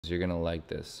You're gonna like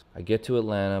this. I get to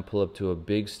Atlanta, pull up to a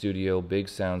big studio, big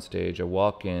soundstage. I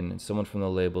walk in, and someone from the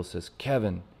label says,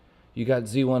 Kevin, you got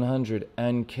Z100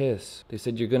 and Kiss. They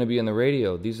said, you're gonna be on the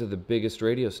radio. These are the biggest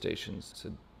radio stations. I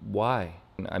said, why?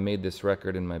 I made this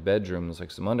record in my bedroom. It was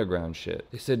like some underground shit.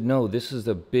 They said, no, this is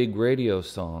a big radio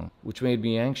song, which made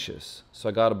me anxious. So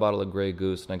I got a bottle of Grey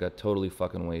Goose and I got totally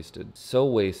fucking wasted. So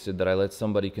wasted that I let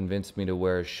somebody convince me to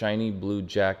wear a shiny blue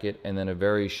jacket and then a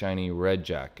very shiny red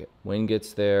jacket. Wayne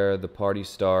gets there, the party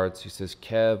starts. He says,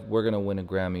 Kev, we're gonna win a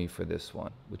Grammy for this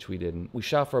one, which we didn't. We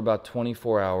shot for about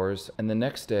 24 hours, and the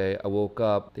next day I woke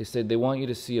up. They said they want you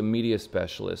to see a media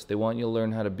specialist. They want you to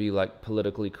learn how to be like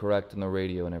politically correct on the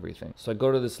radio and everything. So I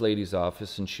go to this lady's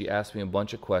office and she asked me a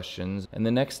bunch of questions, and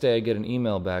the next day I get an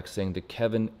email back saying the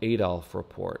Kevin Adolph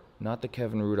report, not the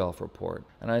Kevin Rudolph report.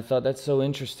 And I thought, that's so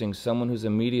interesting. Someone who's a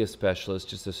media specialist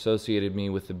just associated me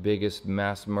with the biggest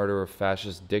mass murderer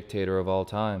fascist dictator of all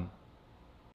time.